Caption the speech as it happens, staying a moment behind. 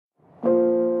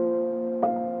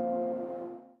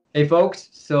Hey folks,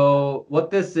 so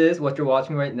what this is, what you're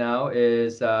watching right now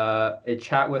is a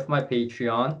chat with my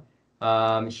Patreon.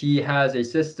 He has a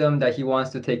system that he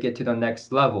wants to take it to the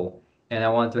next level, and I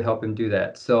want to help him do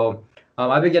that. So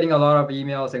I've been getting a lot of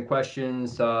emails and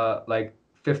questions, like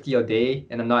 50 a day,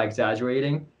 and I'm not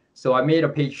exaggerating. So I made a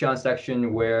Patreon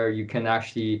section where you can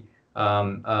actually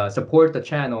support the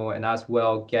channel and as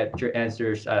well get your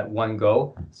answers at one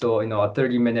go. So, a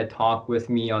 30-minute talk with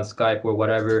me on Skype or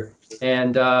whatever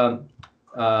and uh,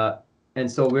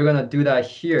 and so we're gonna do that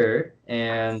here.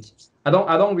 And I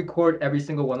don't record every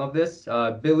single one of this.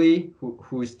 Billy,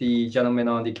 who's the gentleman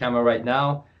on the camera right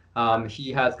now,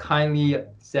 he has kindly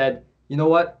said, you know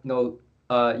what,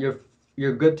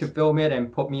 you're good to film it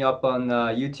and put me up on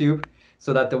YouTube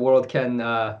so that the world can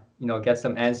get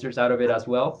some answers out of it as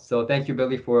well. So thank you,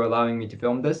 Billy, for allowing me to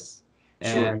film this.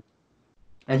 Sure. And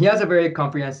and he has a very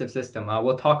comprehensive system.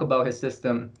 We'll talk about his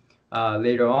system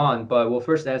later on, but we'll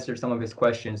first answer some of his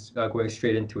questions going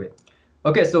straight into it.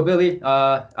 Okay, so Billy,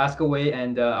 ask away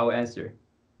and I'll answer.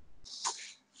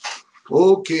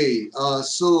 Okay.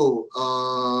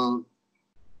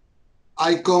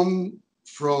 I come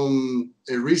from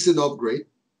a recent upgrade,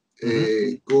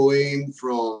 going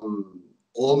from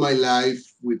all my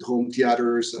life with home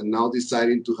theaters and now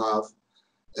deciding to have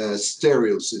a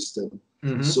stereo system.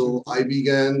 So I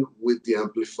began with the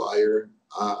amplifier.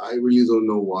 I really don't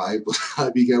know why, but I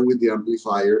began with the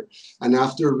amplifier. And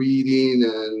after reading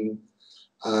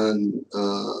and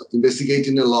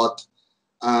investigating a lot,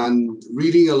 and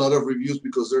reading a lot of reviews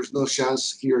because there's no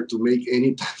chance here to make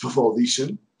any type of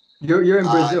audition. You're in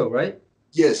Brazil, right?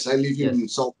 Yes, I live in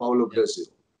Sao Paulo, Brazil.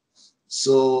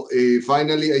 So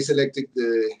finally, I selected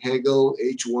the Hegel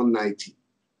H190,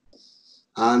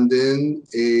 and then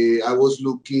I was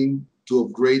looking to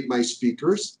upgrade my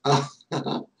speakers.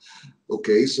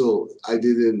 Okay, so I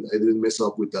didn't mess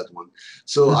up with that one.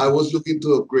 So I was looking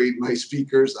to upgrade my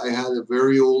speakers. I had a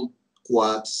very old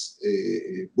quads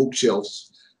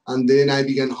bookshelves. And then I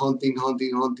began hunting.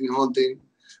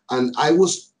 And I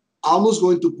was almost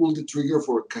going to pull the trigger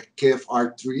for KEF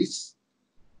R3s.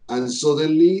 And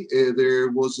suddenly there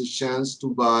was a chance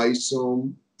to buy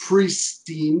some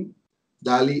pristine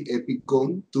dali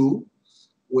epicon 2.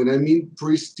 When I mean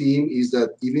pristine is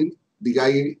that even the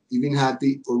guy even had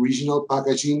the original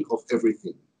packaging of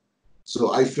everything.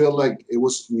 So I felt like it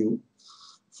was new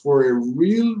for a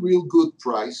real good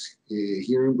price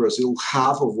here in Brazil,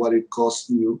 half of what it cost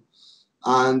new.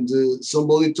 And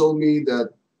somebody told me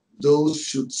that those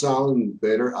should sound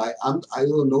better. I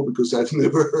don't know because I've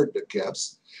never heard the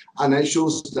caps, and I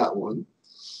chose that one.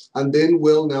 And then,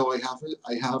 well, now I have it.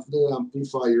 I have the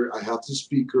amplifier. I have the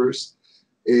speakers.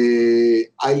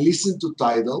 I listen to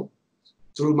Tidal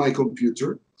through my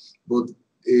computer, but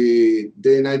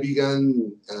then I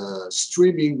began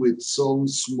streaming with some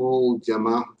small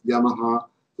Yamaha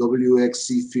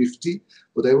WXC50,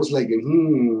 but I was like,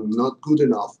 not good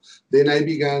enough. Then I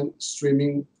began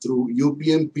streaming through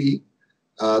UPnP,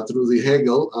 through the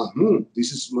Hegel.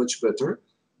 This is much better,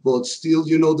 but still,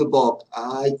 the Bob.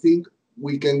 I think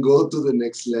we can go to the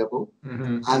next level.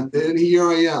 And then here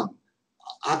I am,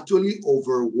 actually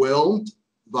overwhelmed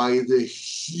by the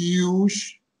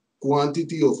huge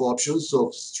quantity of options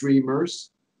of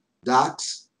streamers,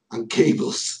 DACs, and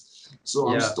cables. So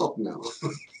I'm stuck now.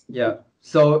 Yeah.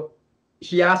 So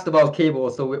he asked about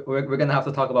cables, so we're gonna have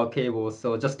to talk about cables.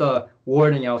 So just a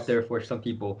warning out there for some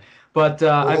people. But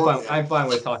I'm fine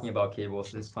with talking about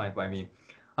cables. It's fine by me.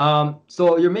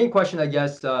 So your main question, I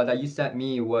guess, that you sent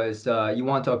me was you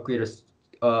want to upgrade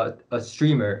a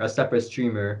streamer, a separate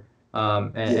streamer,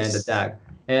 and a DAC.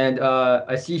 And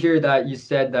I see here that you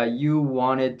said that you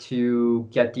wanted to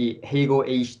get the Hegel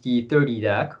HD30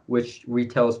 DAC, which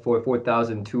retails for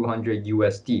 4,200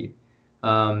 USD.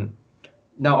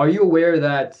 Now, are you aware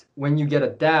that when you get a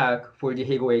DAC for the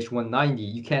Hegel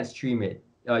H190, you can't stream it?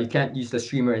 You can't use the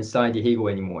streamer inside the Hegel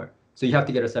anymore. So you have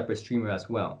to get a separate streamer as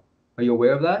well. Are you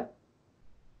aware of that?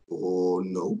 Oh,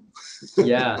 no.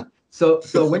 Yeah. So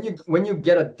when you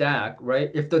get a DAC,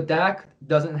 right? If the DAC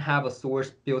doesn't have a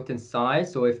source built inside,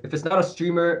 so if it's not a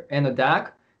streamer and a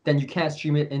DAC, then you can't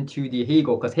stream it into the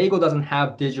Hegel because Hegel doesn't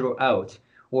have digital out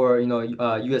or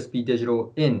USB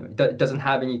digital in. It doesn't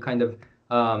have any kind of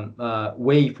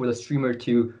way for the streamer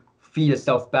to feed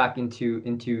itself back into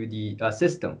the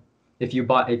system if you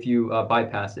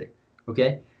bypass it.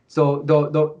 Okay. So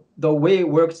the way it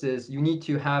works is you need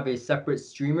to have a separate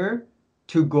streamer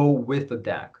to go with the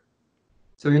DAC.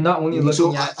 So you're not only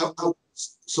looking at.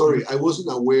 Sorry, I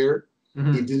wasn't aware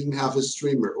it didn't have a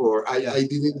streamer, or I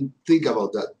didn't think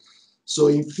about that. So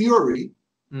in theory,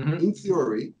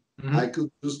 I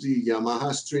could use the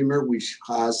Yamaha streamer, which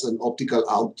has an optical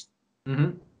out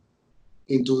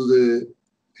into the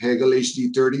Hegel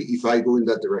HD30 if I go in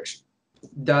that direction.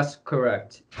 That's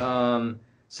correct.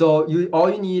 So all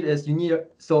you need is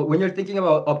so when you're thinking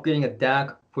about upgrading a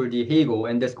DAC for the Hegel,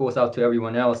 and this goes out to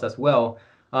everyone else as well,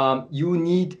 you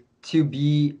need to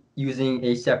be using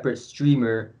a separate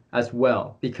streamer as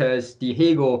well, because the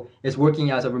Hegel is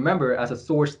working as a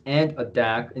source and a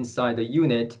DAC inside the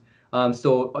unit.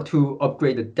 So to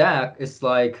upgrade the DAC, it's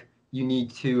like you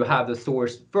need to have the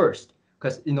source first,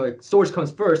 because source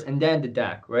comes first and then the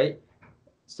DAC, right?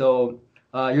 So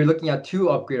you're looking at two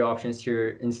upgrade options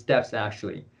here in steps,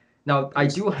 actually. Now, I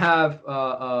do have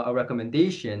a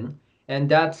recommendation, and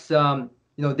that's,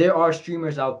 there are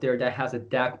streamers out there that has a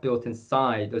DAC built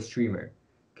inside the streamer.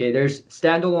 Okay, there's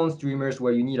standalone streamers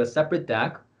where you need a separate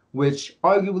DAC, which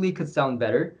arguably could sound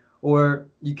better, or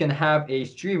you can have a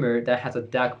streamer that has a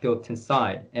DAC built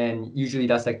inside, and usually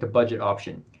that's like the budget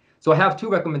option. So I have two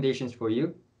recommendations for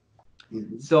you.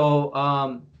 So,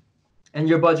 and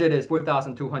your budget is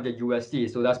 4,200 USD,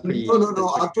 so that's pretty.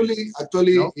 No. Actually,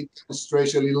 no? It can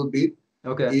stretch a little bit.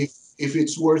 Okay. If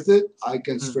it's worth it, I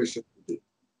can stretch it a bit.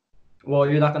 Well,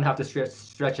 you're not gonna have to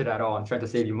stretch it at all. I'm trying to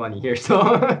save you money here.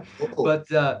 So, but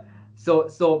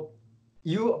so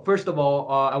you first of all,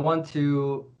 I want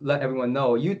to let everyone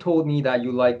know you told me that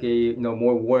you like a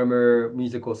more warmer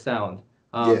musical sound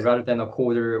rather than a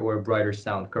colder or a brighter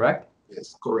sound. Correct?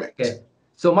 Yes, correct. Okay.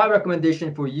 So my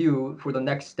recommendation for you for the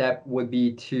next step would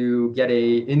be to get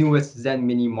a Inuus Zen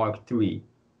Mini Mark III.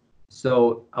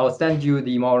 So I'll send you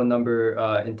the model number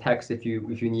in text if you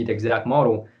need the exact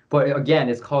model. But again,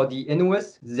 it's called the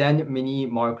Inuus Zen Mini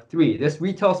Mark III. This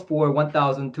retails for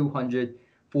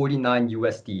 1,249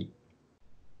 USD.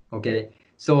 Okay,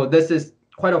 so this is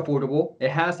quite affordable.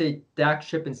 It has a DAC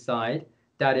chip inside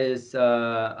that is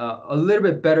a little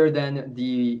bit better than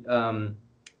the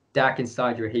DAC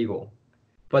inside your Hegel.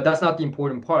 But that's not the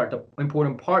important part. The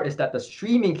important part is that the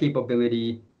streaming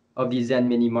capability of the Zen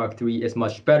Mini Mark III is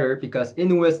much better because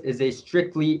Inuus is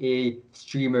strictly a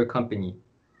streamer company.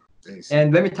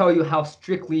 And let me tell you how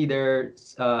strictly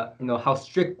how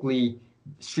strictly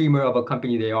streamer of a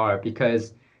company they are,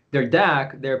 because their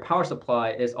DAC, their power supply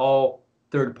is all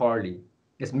third party.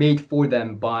 It's made for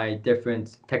them by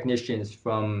different technicians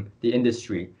from the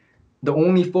industry. The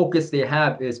only focus they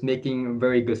have is making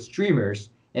very good streamers,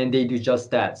 and they do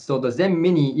just that. So the Zen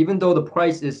Mini, even though the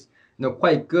price is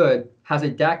quite good, has a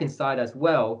DAC inside as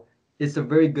well. It's a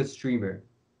very good streamer.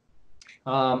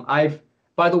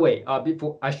 By the way,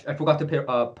 before I forgot to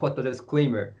put the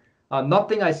disclaimer.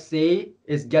 Nothing I say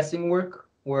is guessing work,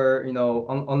 or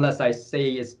unless I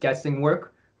say it's guessing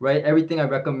work, right? Everything I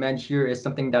recommend here is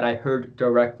something that I heard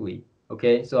directly.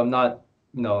 Okay, so I'm not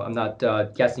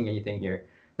guessing anything here.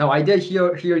 Now I did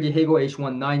hear the Hegel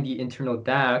H190 internal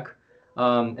DAC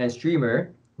and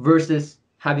streamer versus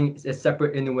having a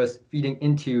separate Inuus feeding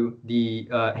into the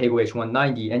Hegel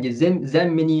H190, and the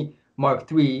Zen Mini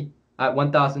Mark III at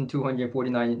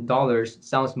 $1,249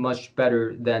 sounds much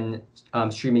better than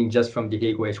streaming just from the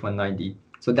Hegel H190.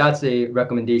 So that's a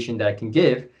recommendation that I can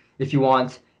give if you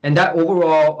want, and that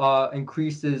overall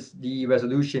increases the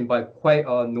resolution by quite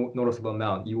a noticeable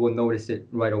amount. You will notice it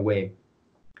right away.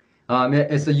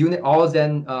 It's a unit. All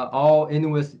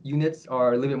Inuus units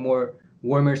are a little bit more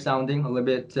warmer sounding, a little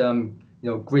bit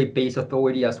great bass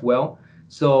authority as well.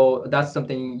 So that's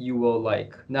something you will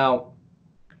like. Now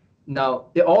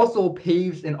it also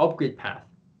paves an upgrade path.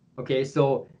 Okay,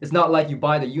 so it's not like you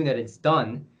buy the unit, it's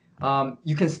done.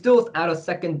 You can still add a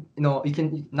second, you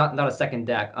can not a second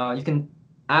DAC. You can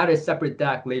add a separate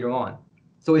DAC later on.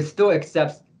 So it still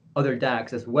accepts other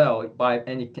DACs as well,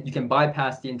 and you can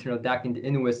bypass the internal DAC in the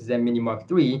Inuus Zen Mini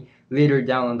Mark III later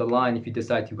down on the line if you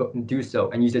decide to go and do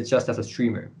so and use it just as a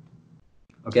streamer.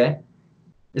 Okay,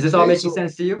 is this all making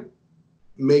sense to you?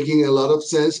 Making a lot of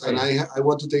sense, and I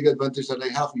want to take advantage that I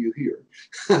have you here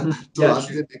to ask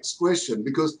the next question,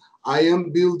 because I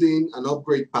am building an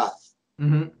upgrade path.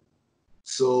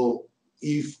 So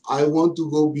if I want to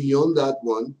go beyond that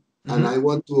one and I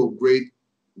want to upgrade,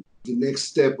 the next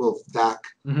step of DAC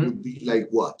would be like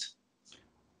what?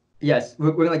 Yes,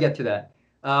 we're gonna get to that.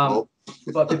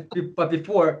 But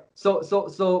before,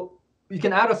 so you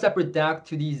can add a separate DAC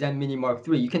to the Zen Mini Mark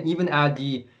III. You can even add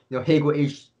the Hegel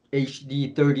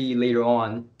HD30 later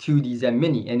on to the Zen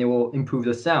Mini, and it will improve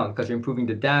the sound because you're improving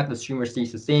the DAC. The streamer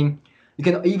stays the same. You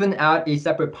can even add a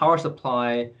separate power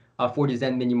supply for the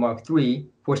Zen Mini Mark III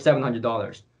for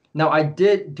 $700. Now I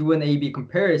did do an A/B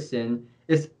comparison.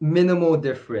 It's minimal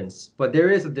difference, but there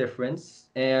is a difference.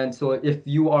 And so if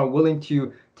you are willing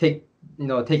to take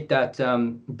take that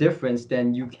difference,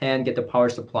 then you can get the power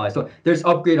supply. So there's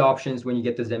upgrade options when you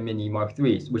get the Zen Mini Mark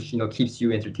IIIs, which keeps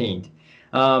you entertained.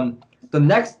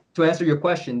 To answer your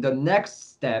question, the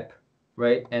next step,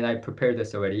 right? And I prepared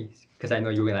this already because I know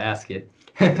you're gonna ask it.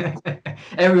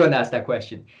 Everyone asked that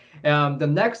question. The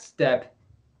next step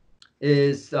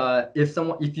is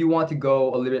if you want to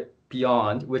go a little bit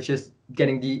beyond, which is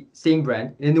getting the same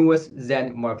brand, the newest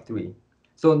Zen Mark III.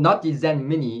 So not the Zen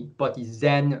Mini, but the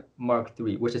Zen Mark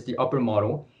III, which is the upper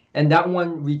model, and that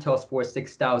one retails for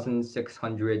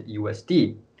 6,600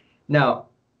 USD. Now,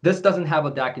 this doesn't have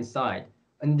a DAC inside.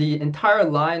 In the entire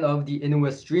line of the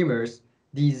Inuit streamers,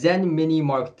 the Zen Mini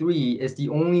Mark III is the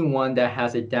only one that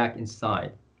has a DAC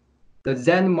inside. The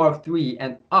Zen Mark III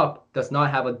and up does not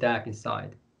have a DAC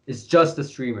inside. It's just the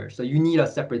streamer, so you need a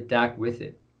separate DAC with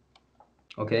it.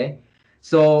 Okay,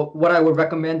 so what I would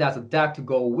recommend as a DAC to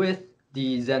go with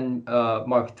the Zen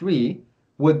Mark III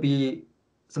would be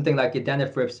something like a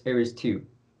Denafrips Ares 2.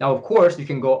 Now, of course, you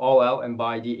can go all out and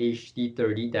buy the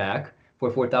HD30 DAC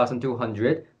for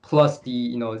 4,200 plus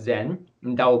the Zen,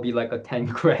 and that will be like a 10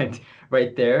 grand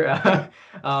right there.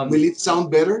 Will it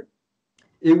sound better?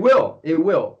 It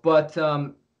will, but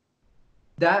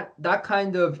that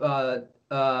kind of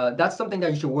that's something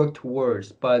that you should work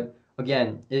towards. But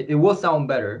again, it will sound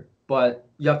better, but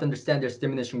you have to understand there's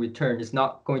diminishing return. It's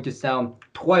not going to sound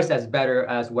twice as better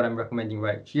as what I'm recommending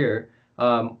right here.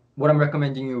 What I'm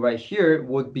recommending you right here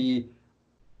would be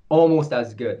almost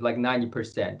as good, like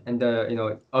 90%, and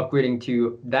the upgrading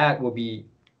to that will be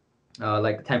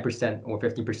like 10% or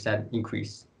 15%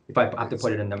 increase if I have to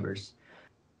put it in numbers.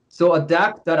 So a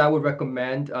DAC that I would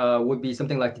recommend would be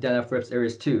something like the Denafrips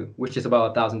Ares 2, which is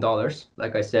about $1,000,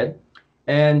 like I said.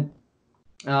 And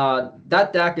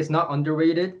that DAC is not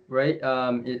underrated, right?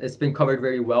 It's been covered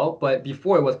very well, but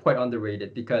before it was quite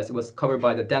underrated because it was covered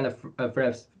by the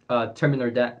Denafrips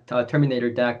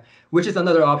Terminator DAC, which is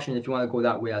another option if you want to go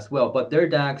that way as well. But their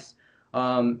DACs,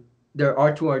 they're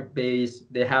R2R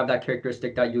based. They have that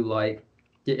characteristic that you like.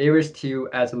 The Ares 2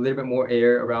 adds a little bit more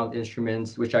air around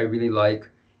instruments, which I really like.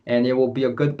 And it will be a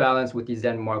good balance with the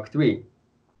Zen Mark III.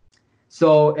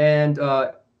 So, and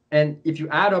if you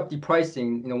add up the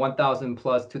pricing, 1,000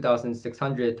 plus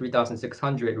 2,600,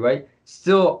 3,600, right?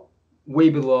 Still way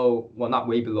below, well, not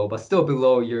way below, but still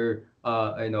below your,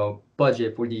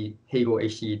 budget for the Hegel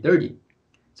H190.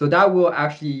 So that will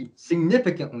actually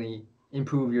significantly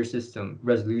improve your system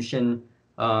resolution,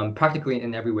 practically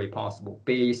in every way possible.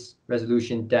 Bass,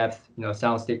 resolution, depth,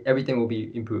 sound state, everything will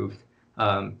be improved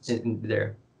in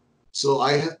there. So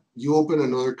you open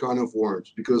another can of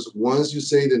worms because once you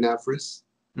say the Denafrips,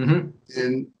 and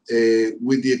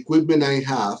with the equipment I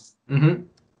have,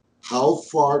 how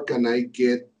far can I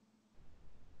get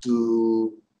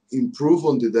to improve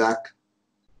on the DAC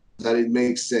that it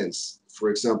makes sense? For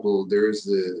example, there's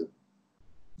the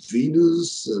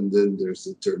Venus and then there's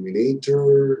the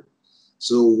Terminator.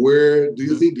 So where do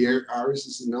you think the Ares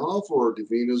is enough or the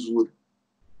Venus would?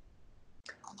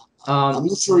 I'm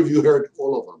not sure if you heard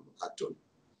all of them. Actually.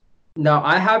 Now,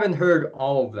 I haven't heard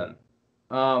all of them,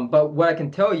 but what I can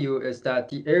tell you is that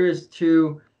the Ares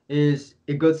 2 is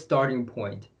a good starting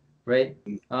point, right?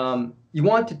 You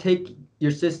want to take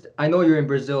your system. I know you're in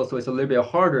Brazil, so it's a little bit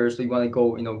harder, so you want to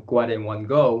go, go at it in one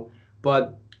go.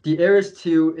 But the Ares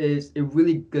 2 is a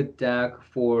really good DAC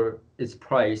for its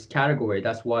price category.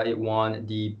 That's why it won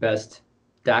the best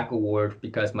DAC award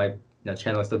because my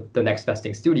channel is the next best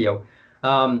thing studio,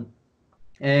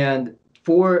 and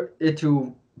for it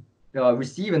to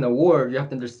receive an award, you have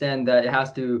to understand that it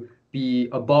has to be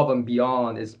above and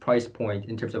beyond its price point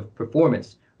in terms of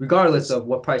performance, regardless of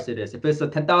what price it is. If it's a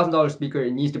 $10,000 speaker,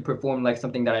 it needs to perform like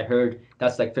something that I heard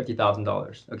that's like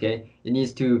 $50,000. Okay, it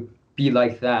needs to be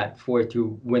like that for it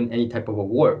to win any type of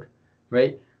award,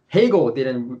 right? Hegel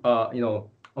didn't,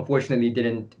 unfortunately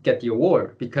didn't get the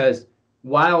award because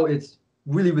while it's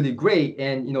really, really great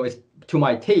and it's to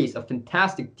my taste a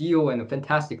fantastic deal and a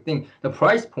fantastic thing, the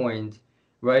price point,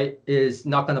 right, is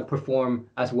not going to perform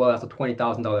as well as a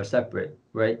 $20,000 separate,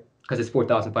 right? Because it's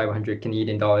 4,500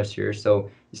 Canadian dollars here, so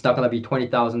it's not going to be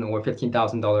 $20,000 or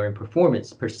 $15,000 in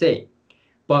performance per se.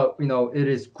 But it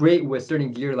is great with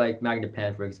certain gear like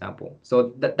Magnepan, for example.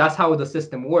 So that's how the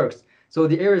system works. So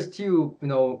the Ares 2,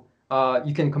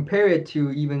 you can compare it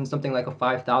to even something like a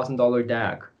 $5,000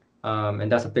 DAC,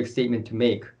 and that's a big statement to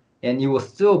make. And you will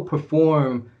still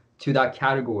perform to that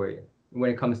category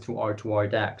when it comes to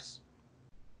R2R DACs.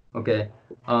 Okay.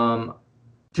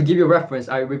 To give you a reference,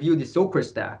 I reviewed the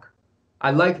Socrates DAC. I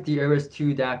like the Ares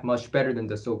 2 DAC much better than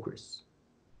the Socrates.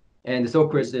 And the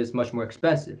Socrates is much more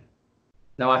expensive.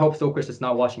 Now, I hope Socrates is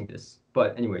not watching this,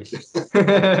 but anyways.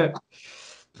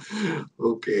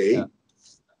 Okay. Yeah.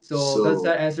 So does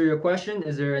that answer your question?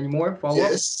 Is there any more follow-up?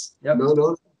 Yes. Yep.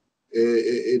 No.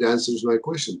 It answers my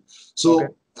question. So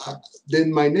Okay.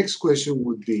 then my next question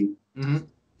would be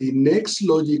the next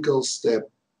logical step,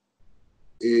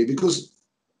 because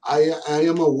I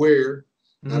am aware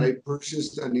that I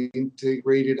purchased an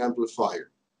integrated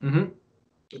amplifier.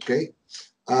 Okay.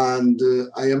 And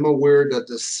I am aware that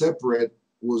the separate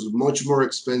was much more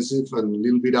expensive and a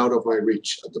little bit out of my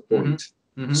reach at the point.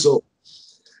 So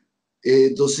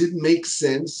does it make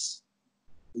sense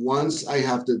once I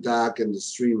have the DAC and the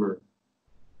streamer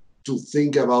to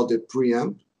think about the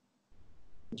preamp,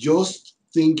 just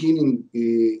thinking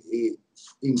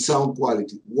in sound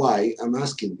quality? Why I'm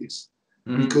asking this?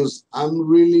 Because I'm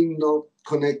really not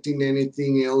connecting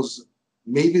anything else.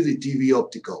 Maybe the TV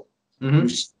optical,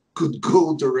 which could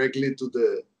go directly to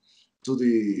the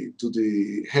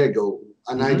Hegel,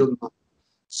 and I don't know.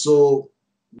 So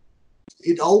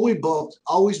it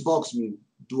always bugs me.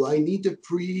 Do I need a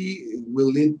pre?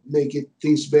 Will it make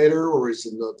things better, or is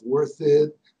it not worth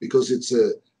it because it's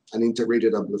an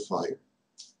integrated amplifier?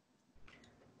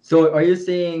 So are you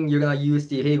saying you're gonna use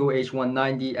the Hegel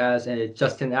H190 as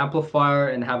just an amplifier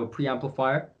and have a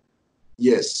preamplifier?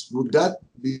 Yes. Would that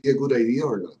be a good idea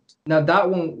or not? Now that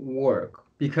won't work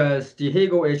because the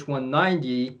Hegel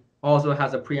H190 also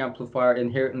has a preamplifier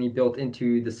inherently built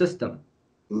into the system,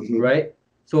 right?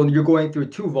 So you're going through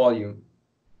two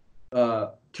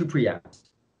preamps,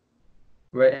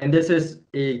 right? And this is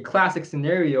a classic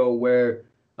scenario where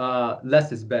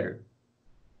less is better.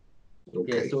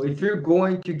 Okay, so if you're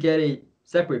going to get a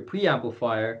separate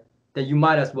preamplifier, then you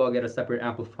might as well get a separate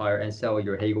amplifier and sell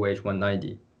your Hegel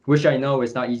H190, which I know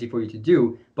is not easy for you to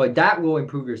do, but that will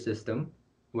improve your system,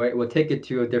 right? It will take it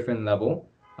to a different level.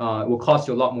 It will cost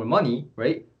you a lot more money,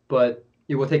 right? But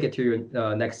it will take it to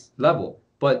your next level.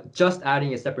 But just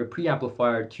adding a separate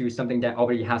preamplifier to something that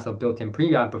already has a built-in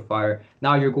preamplifier,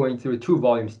 now you're going through two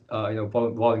volumes,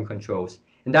 volume controls,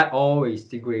 and that always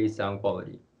degrades sound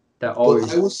quality. That always.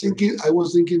 But I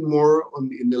was thinking more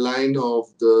in the line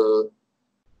of the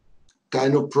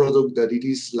kind of product that it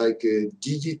is like a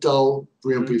digital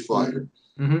preamplifier.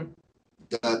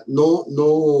 That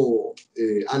no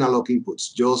analog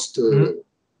inputs, just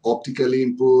optical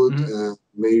input,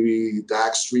 maybe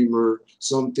DAC streamer,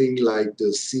 something like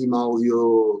the SIM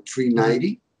Audio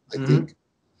 390, I think.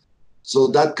 So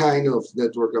that kind of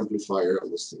network amplifier I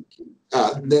was thinking.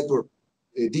 Network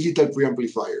digital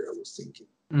preamplifier I was thinking.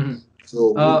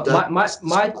 So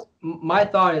my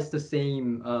thought is the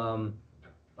same.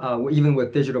 Even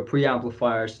with digital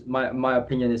preamplifiers, my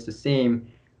opinion is the same.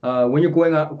 When you're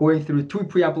going through two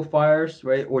preamplifiers,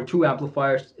 right, or two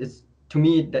amplifiers, it's to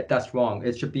me that's wrong.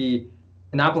 It should be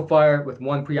an amplifier with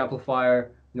one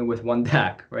preamplifier, with one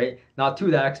DAC, right? Not two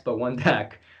DACs, but one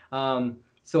DAC.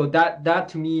 So that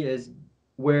to me is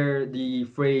where the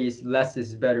phrase "less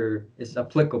is better" is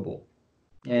applicable,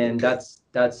 and that's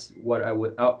what I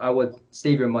would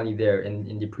save your money there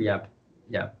in the preamp.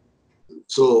 Yeah.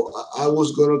 So I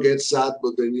was gonna get sad,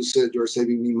 but then you said you're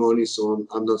saving me money, so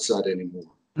I'm not sad anymore.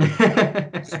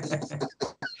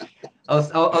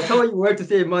 I'll tell you where to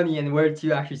save money and where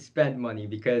to actually spend money,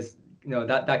 because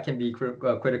that can be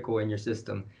critical in your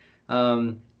system.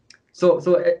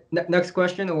 Next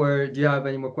question, or do you have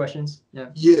any more questions? Yeah.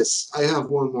 Yes, I have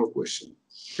one more question.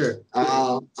 Sure.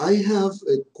 I have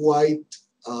a quite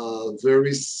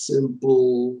very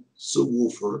simple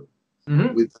subwoofer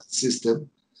with that system,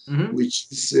 which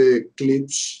is a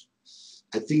Klipsch.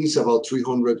 I think it's about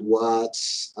 300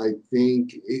 watts. I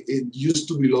think it used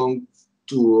to belong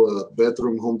to a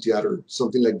bedroom home theater,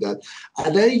 something like that.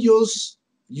 And I just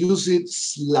use it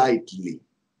slightly.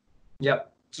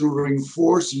 Yep. To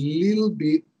reinforce a little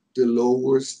bit the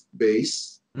lowest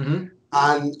bass. And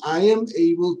I am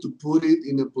able to put it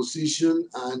in a position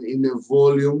and in a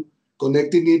volume,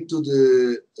 connecting it to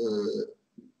the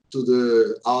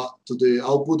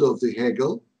output of the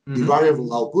Hegel, the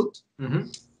variable output.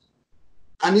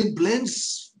 And it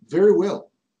blends very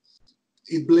well.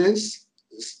 It blends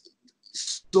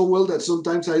so well that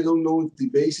sometimes I don't know if the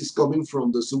bass is coming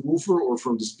from the subwoofer or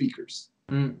from the speakers.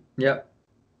 Yeah.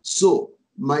 So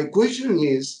my question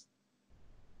is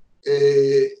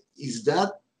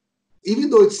that, even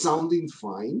though it's sounding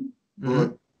fine,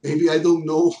 but maybe I don't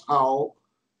know how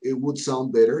it would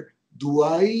sound better, do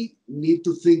I need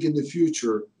to think in the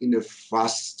future in a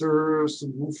faster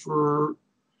subwoofer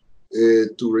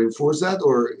to reinforce that,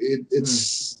 or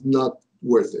it's not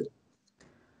worth it?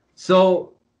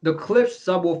 So the Klipsch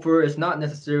subwoofer is not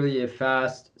necessarily a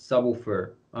fast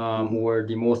subwoofer, or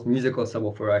the most musical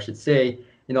subwoofer, I should say.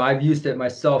 I've used it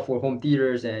myself for home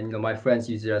theaters, and my friends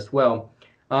use it as well.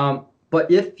 But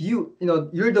if you're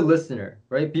the listener,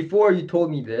 right? Before you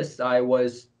told me this, I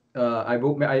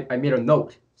made a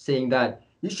note saying that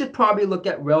you should probably look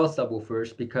at rel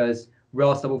subwoofers because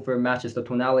rel subwoofer matches the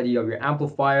tonality of your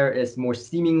amplifier. It's more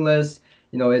seamless.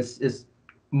 It's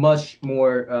much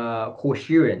more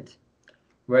coherent,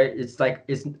 right? It's like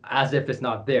it's as if it's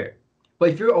not there. But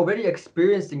if you're already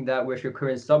experiencing that with your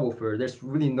current subwoofer, there's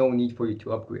really no need for you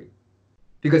to upgrade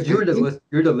because you're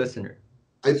the listener.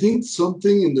 I think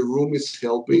something in the room is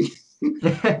helping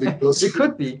because It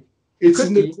could be. It it's could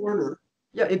in the be. corner.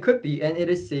 Yeah, it could be, and it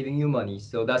is saving you money.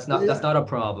 So that's Yeah, not a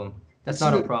problem. That's it's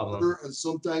not in a the problem. corner, and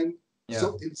sometimes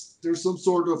Yeah. there's some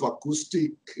sort of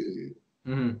acoustic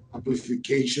Mm-hmm.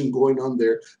 amplification going on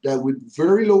there that with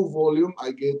very low volume I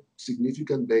get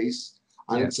significant bass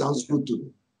and Yeah. it sounds good to me.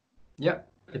 Yeah.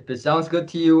 If it sounds good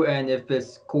to you and if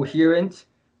it's coherent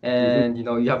Mhm. and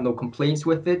you have no complaints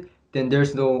with it, then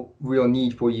there's no real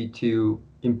need for you to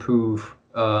improve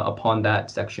upon that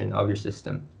section of your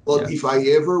system. But Yeah. if I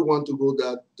ever want to go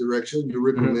that direction, you Mm-hmm.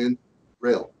 recommend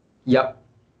rail. Yep.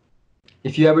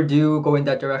 If you ever do go in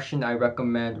that direction, I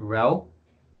recommend rel.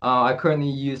 I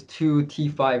currently use two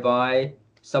T5i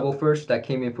subwoofers that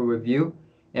came in for review,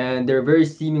 and they're very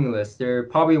seamless. They're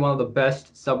probably one of the best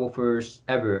subwoofers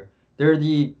ever.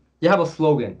 They have a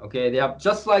slogan, okay? They have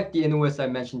just like the Inuits I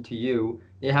mentioned to you.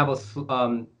 They have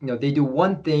they do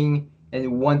one thing and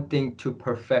one thing to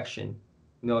perfection.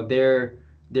 Their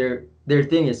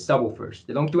thing is subwoofers.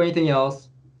 They don't do anything else,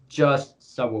 just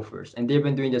subwoofers, and they've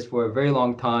been doing this for a very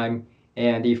long time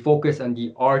and they focus on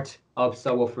the art of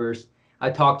subwoofers. I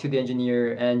talked to the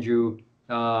engineer Andrew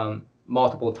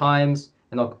multiple times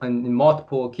and on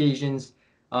multiple occasions,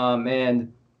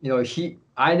 and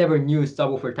I never knew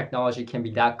subwoofer technology can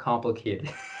be that complicated.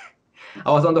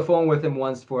 I was on the phone with him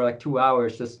once for like 2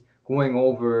 hours just going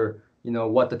over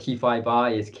what the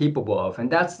T5i is capable of, and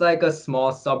that's like a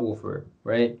small subwoofer,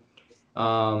 right?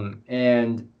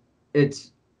 And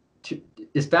it's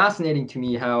it's fascinating to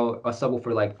me how a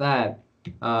subwoofer like that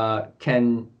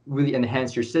can really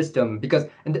enhance your system because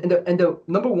and the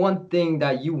number one thing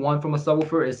that you want from a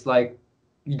subwoofer is like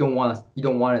you don't want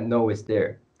to know it's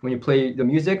there. When you play the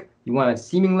music, you want it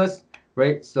seamless,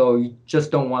 right? So you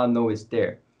just don't want to know it's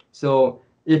there. So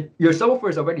if your subwoofer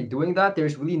is already doing that,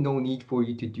 there's really no need for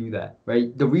you to do that,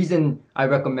 right? The reason I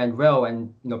recommend rel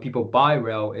and people buy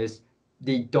rel is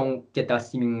they don't get that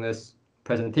seamless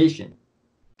presentation.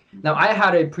 Now, I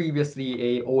had a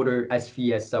previously a older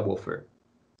SVS subwoofer,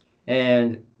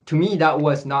 and to me that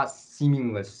was not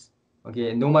seamless.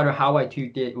 Okay, no matter how I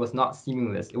tweaked it, it was not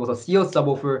seamless. It was a sealed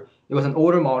subwoofer. It was an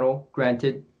older model,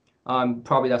 granted.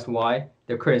 Probably that's why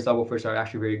the current subwoofers are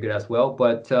actually very good as well.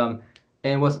 But and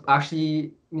it was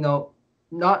actually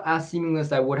not as seamless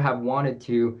as I would have wanted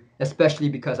to, especially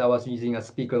because I was using a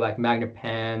speaker like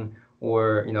Magnepan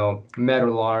or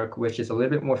Meadowlark, which is a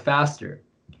little bit more faster.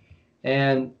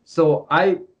 And so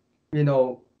I, you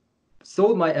know,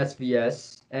 sold my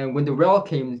SVS, and when the rel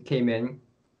came in,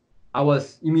 I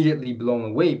was immediately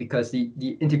blown away because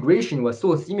the integration was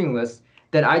so seamless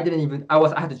that I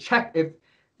had to check if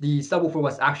the subwoofer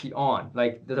was actually on,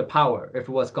 like the power. If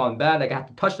it was gone bad, like I had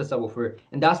to touch the subwoofer,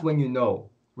 and that's when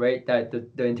right, that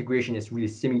the integration is really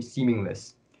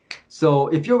seamless. So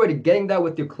if you're already getting that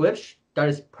with your Klipsch, that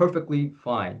is perfectly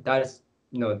fine. That's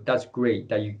great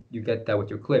that you get that with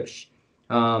your Klipsch.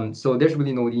 So there's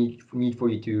really no need for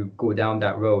you to go down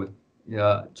that road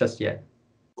just yet.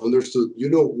 Understood.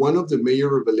 One of the major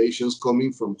revelations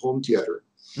coming from home theater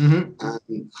Mm-hmm.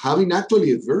 and having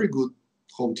actually a very good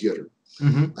home theater.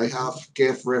 Mm-hmm. I have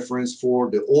kept reference for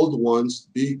the old ones,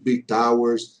 big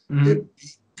towers, Mm-hmm. the big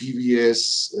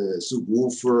PBS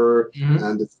subwoofer, Mm-hmm.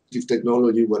 and the active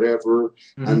technology, whatever.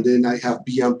 And Mm-hmm. then I have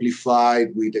B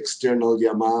amplified with external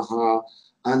Yamaha.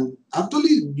 And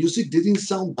actually, music didn't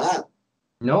sound bad.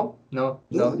 No, no,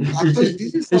 no. No, actually, it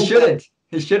didn't It sound bad. shouldn't.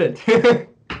 It shouldn't.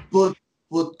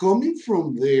 But coming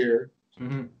from there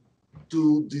Mm-hmm.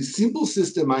 to the simple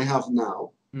system I have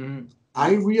now, Mm-hmm.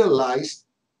 I realized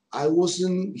I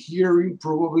wasn't hearing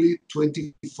probably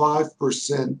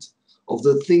 25% of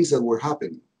the things that were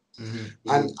happening.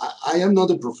 And Mm-hmm. I am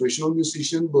not a professional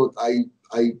musician, but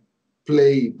I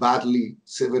play badly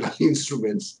several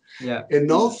instruments Yeah.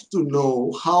 enough to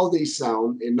know how they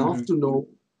sound, enough Mm-hmm. to know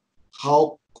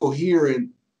how coherent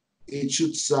it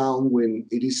should sound when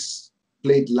it is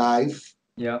played live.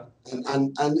 Yeah.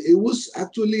 And it was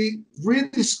actually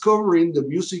rediscovering the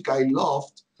music I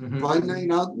loved, Mm-hmm.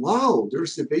 finding out, wow,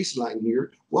 there's a bass line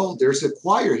here. Wow, there's a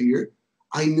choir here.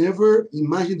 I never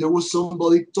imagined there was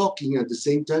somebody talking at the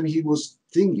same time he was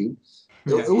singing.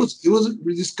 Yeah. It was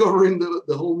rediscovering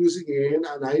the whole music again,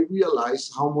 and I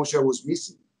realized how much I was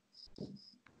missing.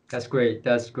 That's great.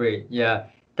 That's great. Yeah.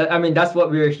 I mean, that's what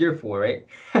we're here for, right?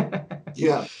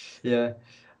 Yeah. Yeah.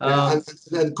 Yeah, Um,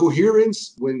 and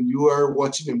coherence when you are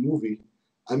watching a movie.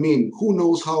 I mean, who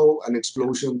knows how an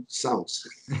explosion sounds?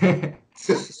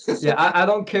 yeah, I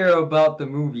don't care about the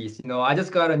movies. I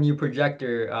just got a new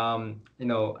projector.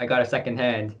 I got a second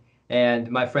hand, and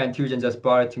my friend Tujan just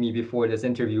brought it to me before this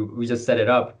interview. We just set it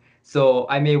up. So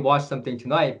I may watch something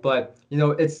tonight, but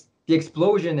it's the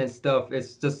explosion and stuff.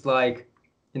 It's just like,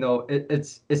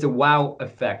 it's a wow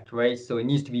effect, right? So it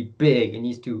needs to be big. It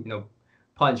needs to,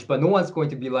 punch, but no one's going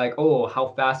to be like, oh, how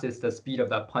fast is the speed of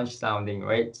that punch sounding,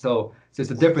 right? So it's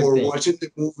a different Or thing. watching the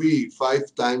movie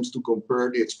 5 times to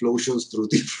compare the explosions through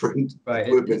different Right.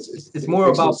 equipment. It's It more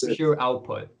makes no about sense. pure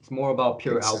output. It's more about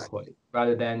pure output Exactly.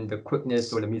 rather than the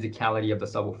quickness or the musicality of the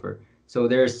subwoofer. So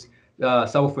there's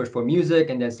subwoofers for music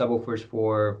and then subwoofers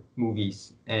for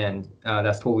movies, and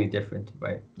that's totally different,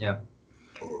 right? Yeah.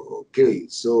 Okay,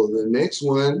 so the next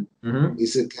one Mm-hmm.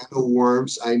 is a can of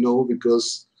worms. I know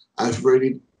because I've read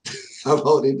it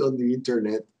about it on the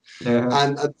internet. Uh-huh.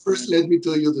 And at first, let me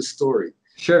tell you the story.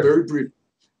 Sure. Very brief.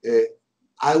 Uh,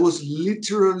 I was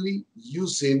literally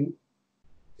using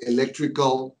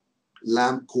electrical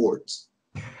lamp cords,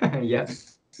 Yeah.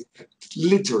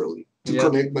 literally, to Yeah.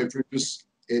 connect my previous,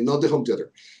 not the home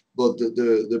theater, but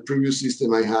the previous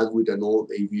system I had with an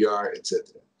old AVR,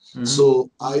 etc. Mm-hmm.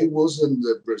 So I was in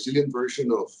the Brazilian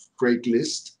version of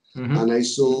Craigslist, Mm-hmm. and I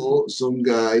saw some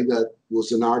guy that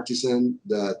was an artisan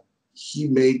that he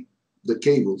made the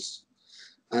cables,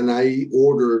 and I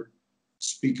ordered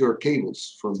speaker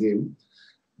cables from him.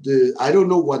 I don't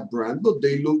know what brand, but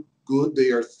they look good.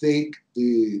 They are thick.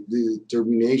 The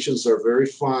terminations are very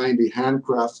fine. The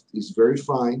handcraft is very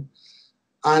fine.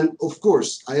 And of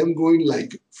course, I am going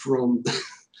like from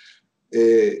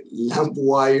a lamp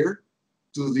wire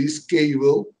to this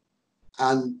cable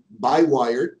and by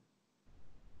wire.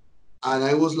 And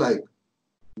I was like,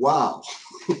 wow,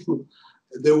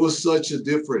 there was such a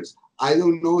difference. I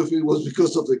don't know if it was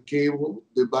because of the cable,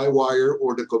 the by wire,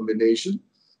 or the combination,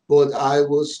 but I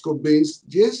was convinced,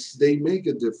 yes, they make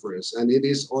a difference and it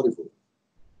is audible.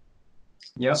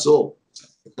 Yep. So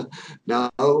now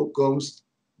comes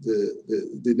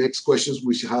the next questions,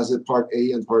 which has a part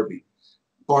A and part B.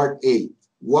 Part A,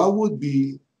 what would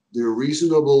be the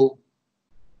reasonable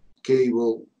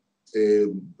cable,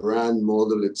 brand,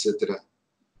 model, etc.,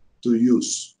 to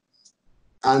use?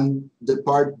 And the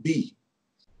part B,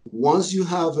 once you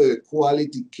have a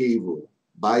quality cable,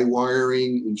 by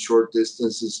wiring in short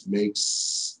distances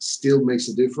still makes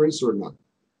a difference or not?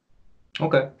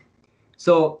 Okay.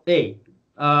 So A,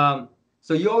 um,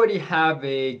 so you already have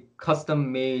a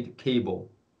custom-made cable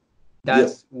Yep.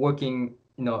 that's working,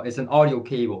 it's an audio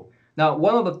cable. Now,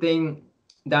 one of the thing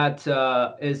that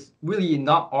is really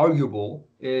not arguable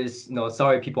is,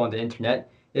 sorry, people on the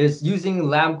internet, is using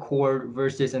lamp cord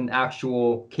versus an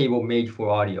actual cable made for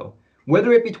audio.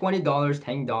 Whether it be $20,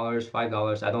 $10,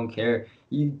 $5, I don't care.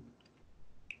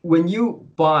 When you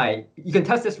buy, you can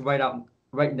test this right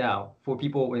now for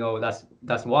people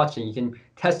that's watching. You can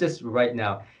test this right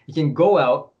now. You can go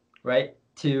out, right,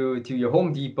 to your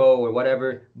Home Depot or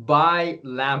whatever, buy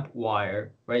lamp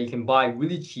wire, right? You can buy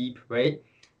really cheap, right?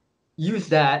 Use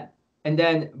that, and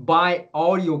then buy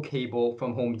audio cable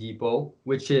from Home Depot,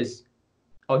 which is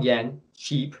again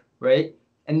cheap, right?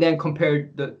 And then compare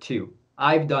the two.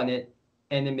 I've done it,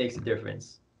 and it makes a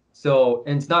difference. So,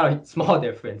 and it's not a small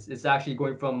difference. It's actually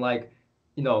going from like,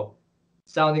 you know,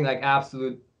 sounding like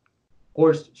absolute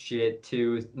horse shit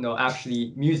to,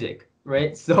 actually music,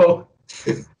 right? So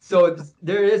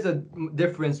there is a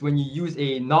difference when you use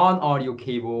a non-audio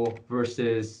cable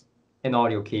versus an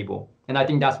audio cable, and I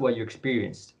think that's what you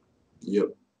experienced. Yep.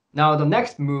 Now, the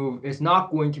next move is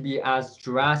not going to be as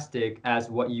drastic as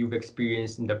what you've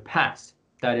experienced in the past.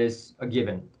 That is a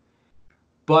given.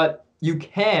 But you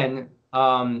can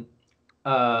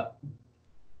uh,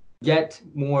 get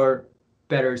more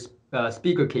better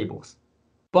speaker cables.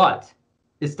 But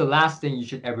it's the last thing you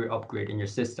should ever upgrade in your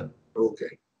system.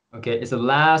 Okay. Okay, it's the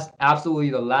last, absolutely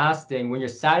the last thing. When you're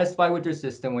satisfied with your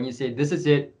system, when you say, this is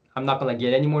it, I'm not gonna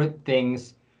get any more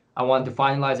things, I want to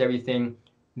finalize everything,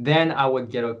 then I would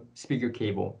get a speaker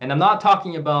cable. And I'm not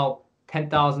talking about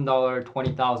 $10,000,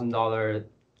 $20,000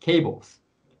 cables,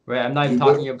 right? I'm not even You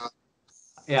better talking about,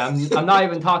 not. yeah, I'm not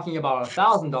even talking about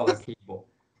 $1,000 cable.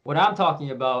 What I'm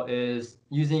talking about is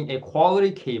using a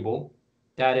quality cable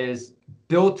that is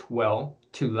built well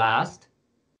to last.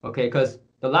 Okay, because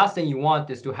the last thing you want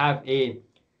is to have a,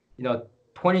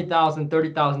 $20,000,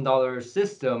 $30,000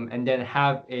 system and then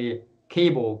have a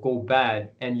cable go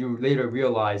bad and you later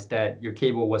realize that your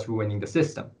cable was ruining the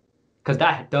system. because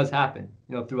that does happen,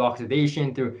 through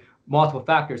oxidation, through multiple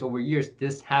factors over years.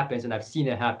 This happens, and I've seen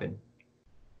it happen,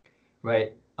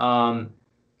 right?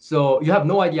 So you have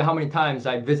no idea how many times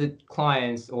I visit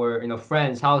clients or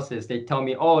friends' houses. They tell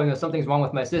me, oh, something's wrong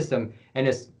with my system, and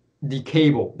it's the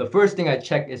cable. The first thing I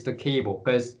check is the cable,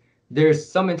 because there's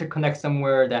some interconnect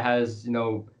somewhere that has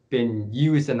been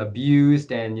used and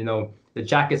abused, and the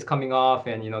jack is coming off,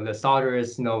 and the solder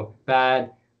is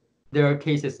bad. There are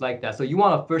cases like that. So you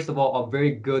want to, first of all, a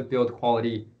very good build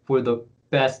quality for the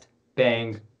best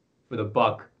bang for the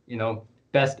buck,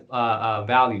 best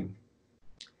value.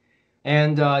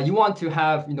 And you want to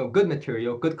have good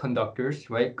material, good conductors,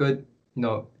 right? Good,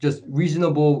 just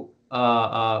reasonable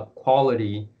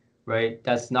quality, right?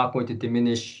 That's not going to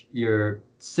diminish your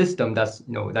system. That's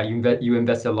that you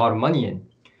invest a lot of money in.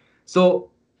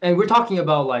 So, and we're talking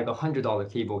about like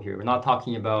 $100 cable here. We're not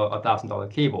talking about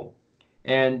 $1,000 cable.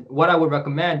 And what I would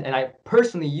recommend, and I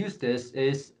personally use this,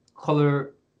 is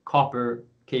color copper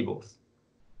cables.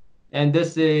 And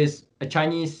this is a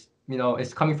Chinese,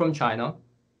 it's coming from China.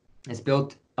 It's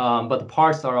built, but the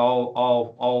parts are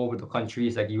all over the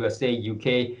countries, like USA,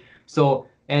 UK. So,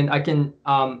 and I can,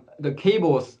 the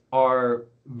cables are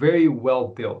very well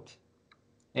built.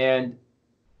 And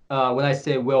when I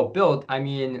say well built, I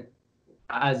mean,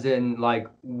 as in like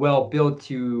well built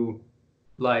to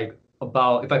like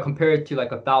about, if I compare it to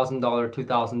like $1,000,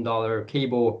 $2,000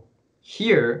 cable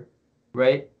here,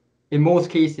 right? In most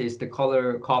cases, the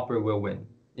color copper will win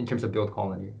in terms of build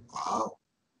quality. Wow.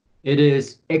 It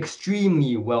is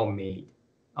extremely well made.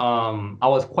 I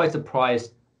was quite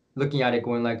surprised looking at it,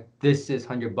 going like, this is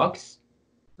 $100.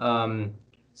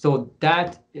 So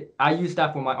that I use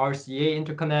that for my RCA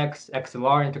interconnects,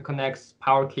 XLR interconnects,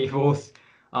 power cables.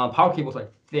 Power cables are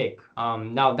thick.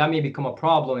 Now that may become a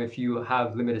problem if you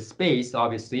have limited space,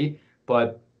 obviously.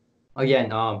 But again,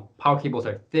 power cables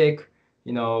are thick.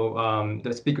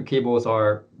 The speaker cables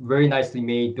are very nicely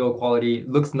made, build quality,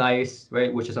 looks nice,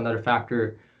 right? Which is another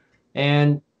factor.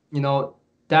 And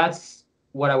that's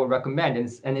what I would recommend.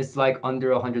 And it's like under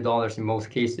 $100 in most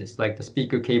cases. Like the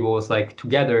speaker cable is like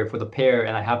together for the pair,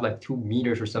 and I have like 2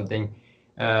 meters or something,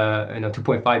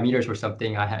 2.5 meters or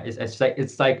something.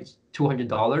 It's like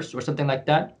 $200 or something like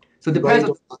that. So it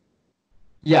depends.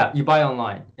 Yeah, you buy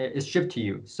online. It's shipped to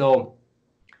you. So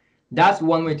that's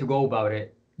one way to go about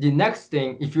it. The next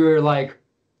thing, if you're like,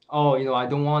 oh, I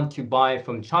don't want to buy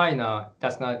from China,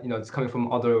 that's not, it's coming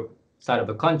from other side of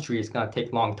the country, it's gonna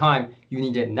take a long time, you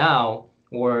need it now,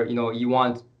 or you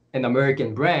want an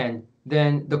American brand,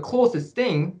 then the closest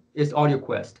thing is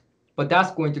AudioQuest, but that's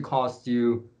going to cost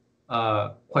you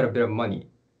quite a bit of money,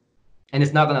 and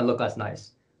it's not gonna look as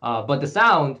nice. But the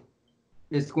sound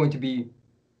is going to be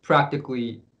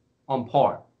practically on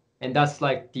par, and that's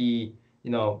like the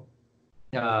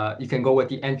you can go with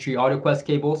the entry AudioQuest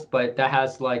cables, but that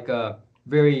has like a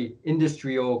very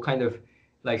industrial kind of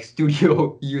like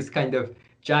studio use kind of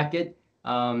jacket.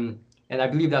 And I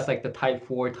believe that's like the Type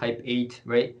 4, Type 8,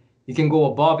 right? You can go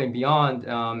above and beyond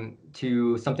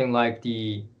to something like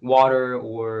the water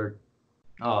or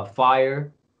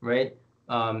fire, right?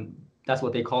 That's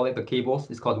what they call it, the cables.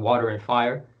 It's called water and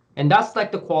fire. And that's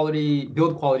like the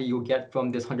build quality you'll get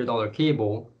from this $100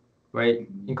 cable, right?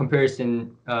 In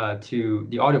comparison to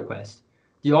the AudioQuest.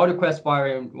 The AudioQuest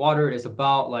fire and water is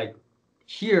about like,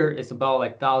 here it's about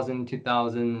like 1,000,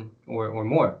 2,000 or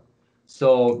more.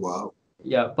 So wow.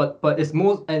 Yeah, but it's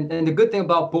most, and the good thing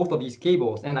about both of these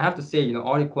cables, and I have to say,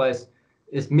 AudioQuest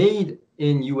is made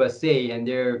in USA, and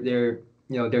they're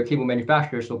cable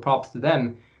manufacturers, so props to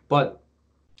them. But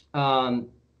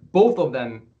both of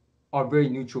them are very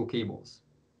neutral cables.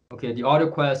 Okay, the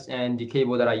AudioQuest and the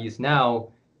cable that I use now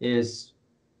is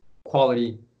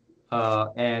quality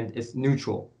and it's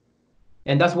neutral.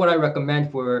 And that's what I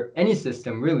recommend for any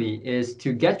system, really, is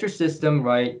to get your system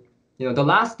right. The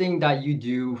last thing that you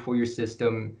do for your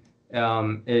system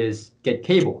is get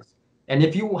cables. And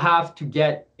if you have to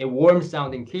get a warm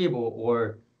sounding cable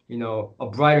or, a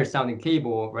brighter sounding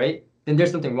cable, right, then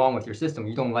there's something wrong with your system.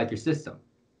 You don't like your system,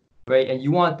 right? And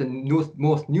you want the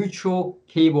most neutral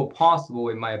cable possible,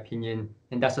 in my opinion.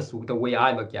 And that's just the way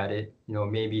I look at it.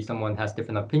 Maybe someone has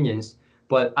different opinions,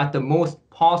 but at the most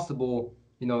possible,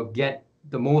 get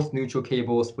the most neutral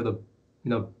cables for the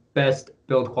best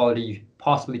build quality you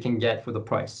possibly can get for the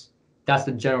price. That's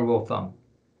the general rule of thumb.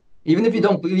 Even if you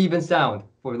don't believe in sound,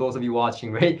 for those of you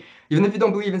watching, right? Even if you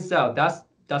don't believe in sound,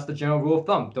 that's the general rule of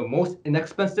thumb. The most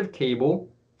inexpensive cable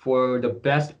for the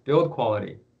best build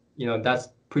quality. That's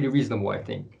pretty reasonable, I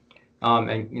think.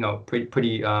 And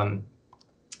pretty and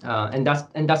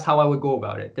that's how I would go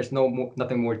about it. There's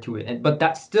nothing more to it. But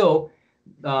that's still,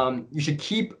 you should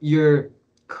keep your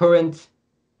current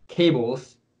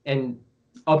cables and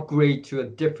upgrade to a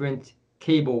different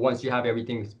cable once you have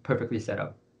everything perfectly set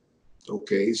up.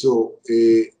 Okay, so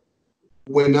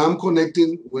when I'm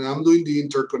doing the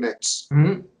interconnects,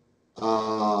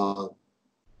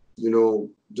 you know,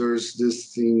 there's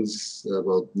these things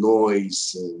about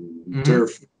noise and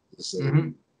interference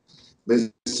and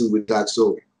messing with that.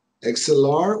 So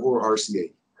XLR or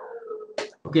RCA?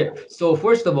 Okay, so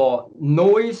first of all,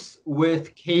 noise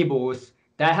with cables,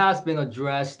 that has been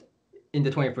addressed in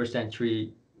the 21st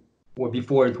century or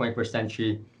before the 21st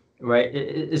century, right?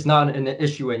 It's not an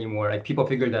issue anymore. Like people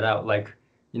figured that out. Like,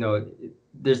 you know,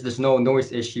 there's no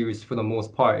noise issues for the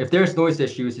most part. If there's noise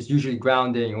issues, it's usually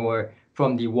grounding or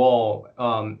from the wall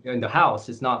in the house.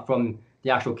 It's not from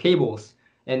the actual cables.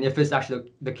 And if it's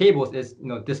actually the cables is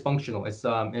dysfunctional.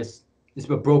 It's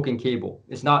a broken cable.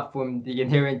 It's not from the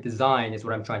inherent design, is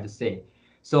what I'm trying to say.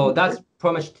 So that's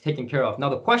pretty much taken care of. Now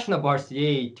the question of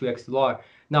RCA to XLR.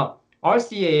 Now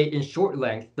RCA in short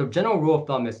length, the general rule of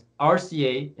thumb is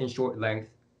RCA in short length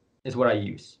is what I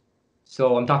use.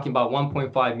 So I'm talking about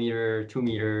 1.5 meter, 2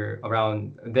 meter,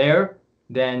 around there,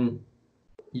 then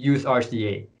use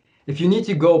RCA. If you need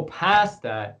to go past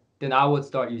that, then I would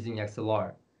start using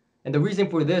XLR. And the reason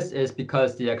for this is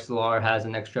because the XLR has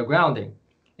an extra grounding.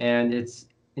 And it's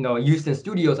used in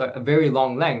studios are very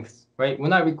long lengths, right?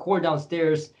 When I record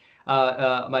downstairs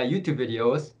my YouTube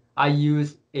videos, I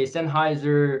use a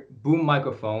Sennheiser boom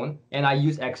microphone and I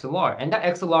use XLR. And that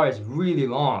XLR is really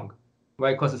long,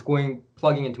 right? Because it's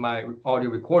plugging into my audio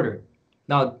recorder.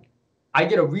 Now, I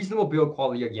get a reasonable build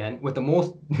quality again with the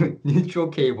most neutral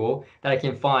cable that I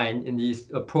can find in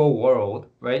this pro world,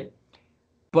 right?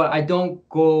 But I don't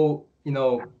go,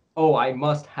 oh, I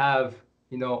must have,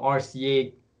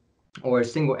 RCA or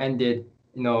single-ended,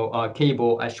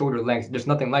 cable at shorter lengths. There's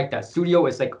nothing like that. Studio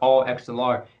is like all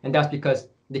XLR, and that's because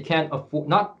they can't afford,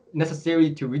 not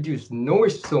necessarily to reduce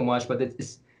noise so much, but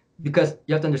it's because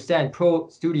you have to understand pro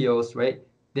studios, right?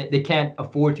 They can't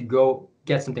afford to go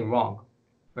get something wrong,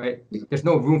 right? There's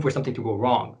no room for something to go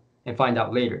wrong and find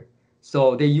out later.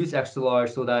 So they use XLR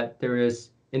so that there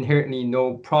is inherently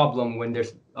no problem when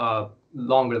there's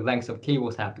longer lengths of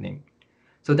cables happening.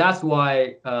 So that's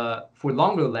why for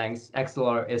longer lengths,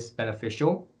 XLR is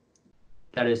beneficial.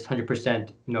 That is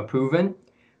 100% proven.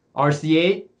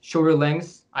 RCA, shorter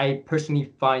lengths, I personally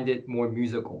find it more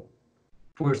musical.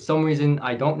 For some reason,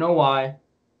 I don't know why.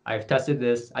 I've tested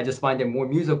this. I just find it more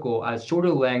musical. As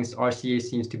shorter lengths, RCA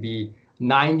seems to be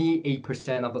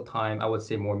 98% of the time, I would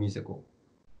say, more musical.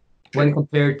 When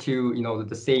compared to,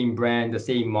 the same brand, the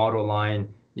same model line,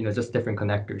 just different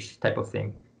connectors type of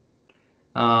thing.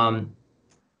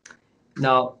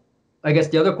 Now, I guess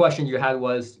the other question you had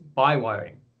was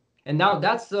bi-wiring. And now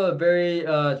that's a very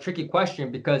tricky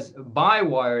question because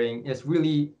bi-wiring is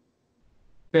really,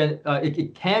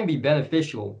 it can be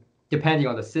beneficial depending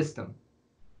on the system.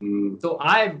 So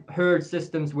I've heard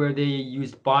systems where they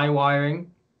used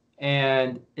bi-wiring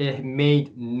and it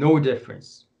made no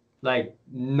difference, like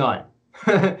none,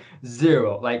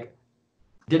 zero, like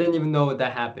didn't even know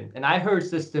that happened. And I heard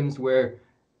systems where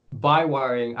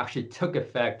bi-wiring actually took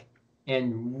effect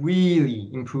and really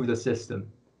improved the system.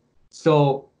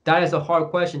 So that is a hard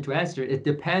question to answer. It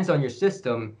depends on your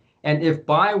system. And if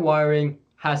bi-wiring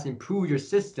has improved your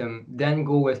system, then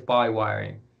go with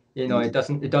bi-wiring. It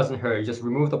doesn't hurt. You just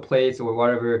remove the plates or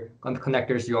whatever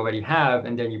connectors you already have,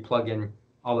 and then you plug in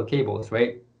all the cables,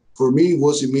 right? For me, it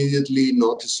was immediately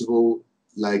noticeable,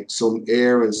 like some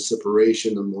air and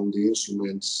separation among the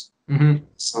instruments.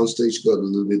 Soundstage got a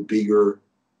little bit bigger.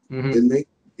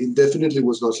 It definitely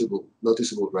was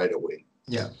noticeable right away.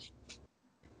 Yeah.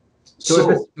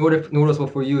 So if it's noticeable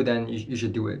for you, then you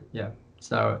should do it. Yeah.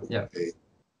 So yeah. Okay.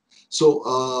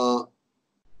 So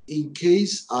in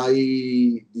case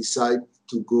I decide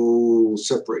to go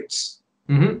separates,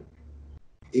 in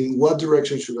what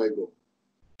direction should I go?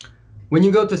 When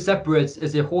you go to separates,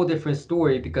 it's a whole different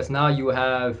story because now you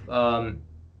have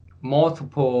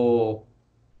multiple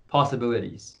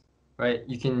possibilities, right?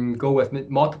 You can go with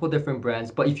multiple different brands,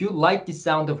 but if you like the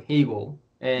sound of Hegel,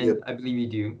 and I believe you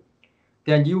do,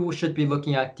 then you should be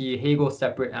looking at the Hegel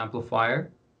separate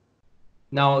amplifier.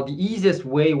 Now, the easiest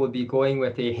way would be going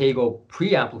with a Hegel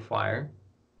preamplifier,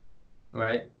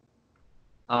 right?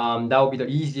 That would be the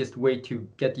easiest way to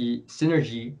get the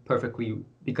synergy perfectly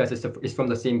because it's from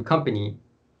the same company.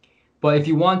 But if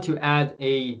you want to add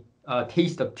a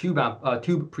taste of tube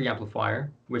preamplifier,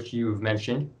 which you've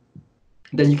mentioned,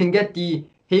 then you can get the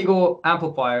Hegel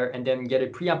amplifier and then get a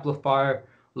preamplifier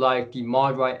like the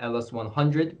Modrite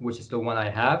LS100, which is the one I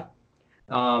have.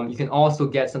 You can also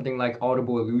get something like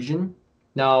Audible Illusion.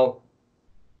 Now,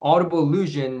 audible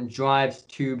illusion drives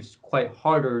tubes quite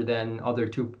harder than other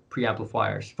tube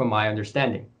preamplifiers, from my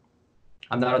understanding.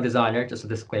 I'm not a designer, just a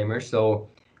disclaimer. So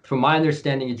from my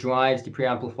understanding, it drives the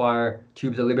preamplifier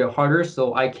tubes a little bit harder.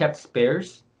 So I kept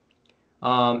spares.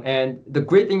 And the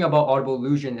great thing about audible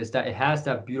illusion is that it has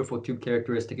that beautiful tube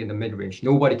characteristic in the mid-range.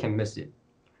 Nobody can miss it.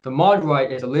 The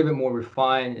Modrite is a little bit more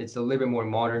refined. It's a little bit more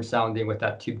modern sounding with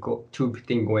that tube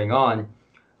thing going on.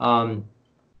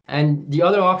 And the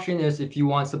other option is if you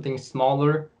want something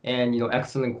smaller and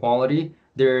excellent quality,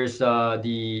 there's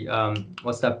the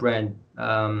what's that brand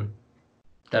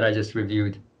that I just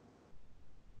reviewed?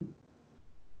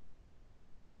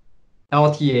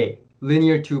 LTA,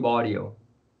 Linear Tube Audio,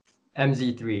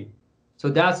 MZ3. So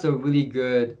that's a really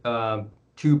good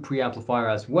tube preamplifier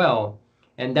as well.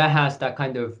 And that has that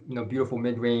kind of beautiful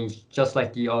mid-range, just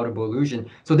like the audible illusion.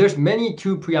 So there's many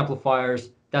tube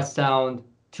preamplifiers that sound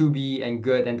tubey and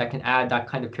good, and that can add that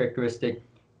kind of characteristic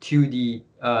to the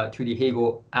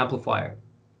Hegel amplifier.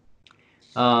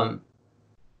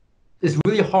 It's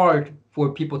really hard for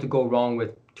people to go wrong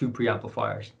with tube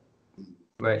preamplifiers,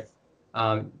 right?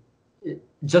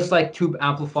 Just like tube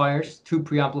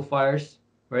preamplifiers,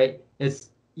 right? It's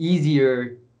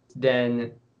easier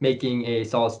than making a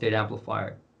solid state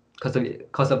amplifier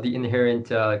because of the inherent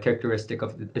characteristic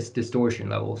of its distortion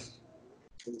levels.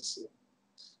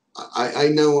 I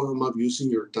know I'm abusing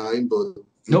your time, but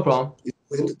no problem. It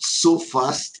went so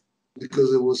fast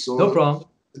because it was so no problem.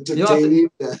 entertaining.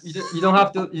 You don't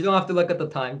have to look at the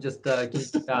time. Just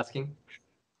keep asking.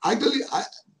 Actually,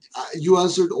 you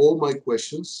answered all my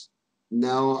questions.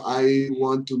 Now I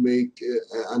want to make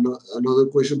another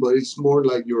question, but it's more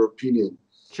like your opinion.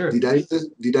 Sure.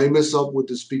 Did I mess up with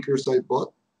the speakers I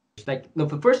bought? Like, no,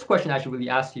 the first question I should really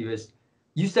ask you is,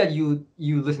 you said you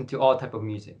listen to all type of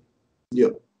music.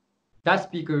 Yep. That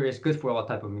speaker is good for all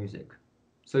type of music,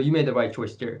 so you made the right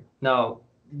choice there. Now,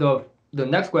 the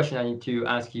next question I need to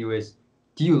ask you is,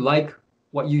 do you like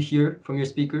what you hear from your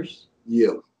speakers?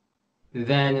 Yeah.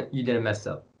 Then you didn't mess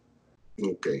up.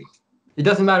 Okay. It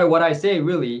doesn't matter what I say,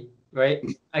 really, right?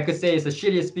 I could say it's the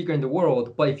shittiest speaker in the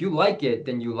world, but if you like it,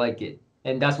 then you like it,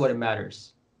 and that's what it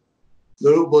matters.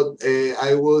 No, but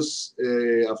I was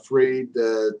afraid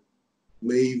that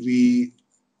maybe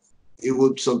it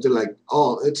would something like,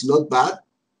 oh, it's not bad.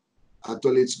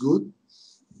 Actually, it's good.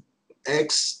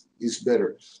 X is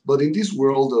better. But in this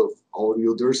world of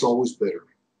audio, there's always better.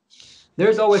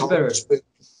 There's always better.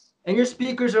 And your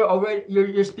speakers are already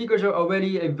your speakers are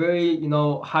already a very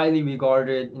highly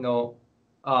regarded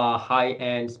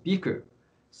high-end speaker.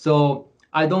 So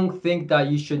I don't think that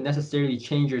you should necessarily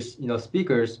change your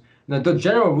speakers. The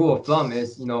general rule of thumb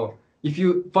is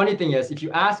funny thing is, if you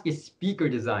ask a speaker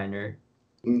designer,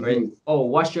 right, oh,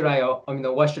 what should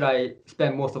I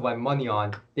spend most of my money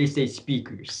on? They say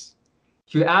speakers.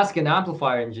 If you ask an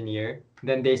amplifier engineer,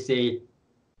 then they say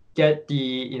get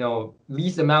the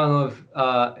least amount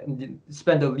of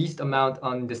spend the least amount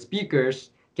on the speakers,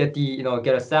 get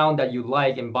a sound that you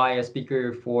like, and buy a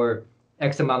speaker for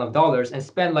X amount of dollars, and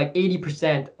spend like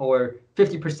 80% or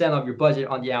 50% of your budget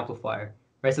on the amplifier,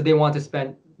 right? So they want to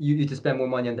spend you to spend more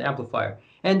money on the amplifier,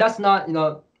 and that's not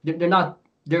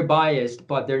they're biased,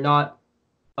 but they're not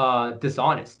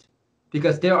dishonest,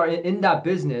 because they are in that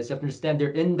business. You have to understand, they're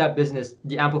in that business,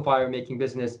 the amplifier making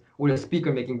business or the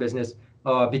speaker making business,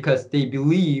 because they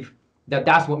believe that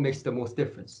that's what makes the most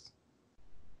difference,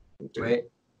 right?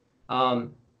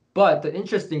 But the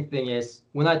interesting thing is,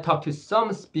 when I talk to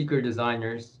some speaker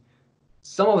designers,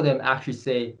 some of them actually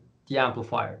say the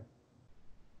amplifier.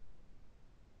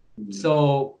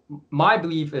 So my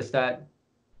belief is that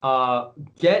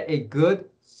get a good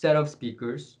set of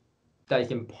speakers that you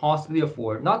can possibly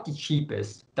afford, not the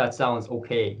cheapest, that sounds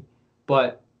okay,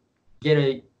 but get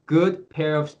a good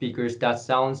pair of speakers that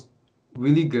sounds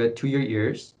really good to your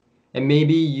ears. And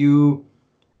maybe you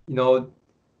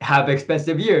have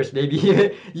expensive ears. Maybe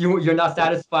you're not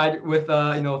satisfied with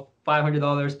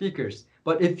 $500 speakers.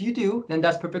 But if you do, then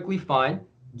that's perfectly fine.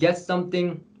 Get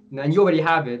something, and you already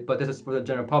have it, but this is for the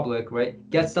general public, right?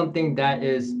 Get something that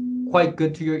is quite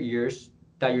good to your ears,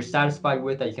 that you're satisfied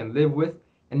with, that you can live with,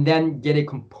 and then get a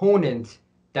component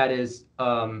that is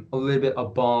a little bit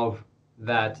above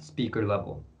that speaker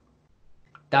level.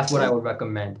 That's what I would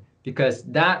recommend, because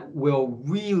that will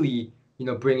really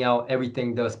bring out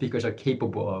everything the speakers are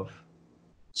capable of.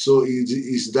 So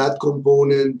is that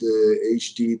component the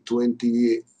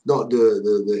HD20, not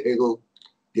the Hegel,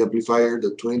 the amplifier,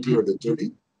 the 20 or the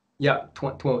 30? Yeah,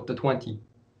 the 20.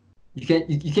 You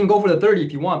can go for the 30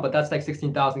 if you want, but that's like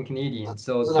 16,000 Canadian.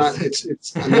 So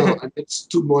it's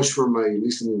too much for my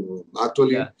listening room.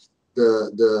 Actually,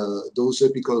 those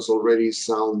epicons already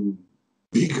sound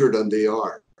bigger than they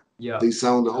are. Yeah. They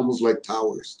sound almost like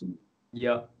towers to me.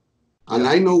 Yeah. And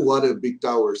I know what a big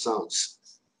tower sounds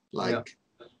like.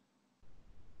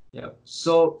 Yeah.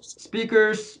 So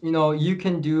speakers, you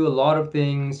can do a lot of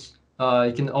things.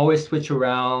 You can always switch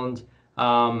around.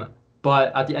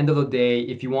 But at the end of the day,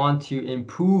 if you want to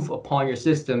improve upon your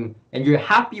system and you're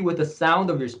happy with the sound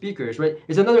of your speakers, right?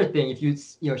 It's another thing.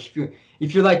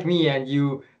 If you're like me and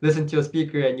you listen to a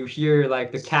speaker and you hear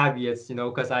like the caveats,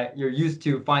 because you're used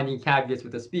to finding caveats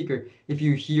with a speaker. If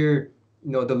you hear,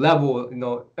 the level,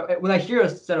 when I hear a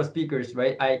set of speakers,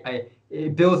 right,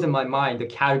 it builds in my mind the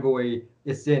category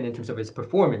it's in terms of its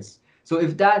performance. So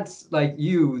if that's like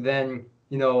you, then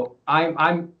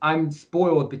I'm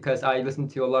spoiled because I listen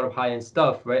to a lot of high-end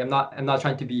stuff, right? I'm not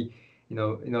trying to be,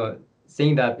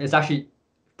 saying that. It's actually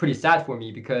pretty sad for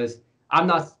me because I'm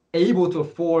not able to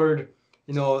afford,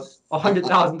 $100,000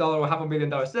 or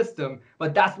 $500,000 system,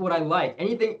 but that's what I like.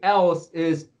 Anything else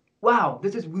is, wow,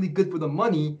 this is really good for the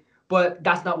money, but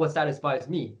that's not what satisfies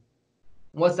me.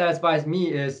 What satisfies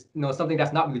me is something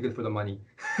that's not really good for the money.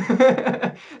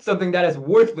 Something that is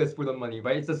worthless for the money,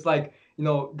 right? It's just like,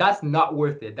 that's not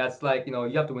worth it. That's like, you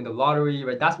have to win the lottery,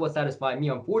 right? That's what satisfies me,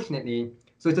 unfortunately.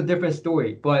 So it's a different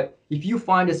story. But if you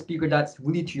find a speaker that's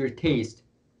really to your taste,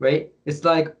 right? It's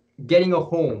like getting a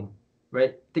home,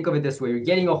 right? Think of it this way. You're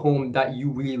getting a home that you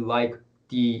really like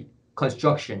the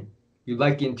construction. You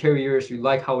like the interiors, you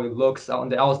like how it looks on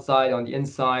the outside, on the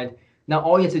inside. Now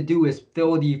all you have to do is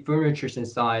fill the furnitures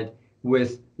inside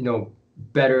with,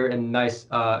 better and nice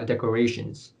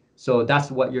decorations. So that's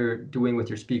what you're doing with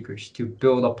your speakers to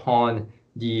build upon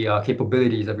the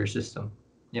capabilities of your system.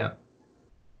 Yeah.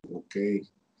 Okay.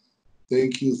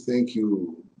 Thank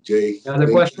you, Jay. Other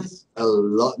Thank questions? you a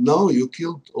lot. No, you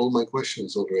killed all my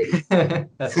questions already.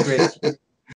 That's great.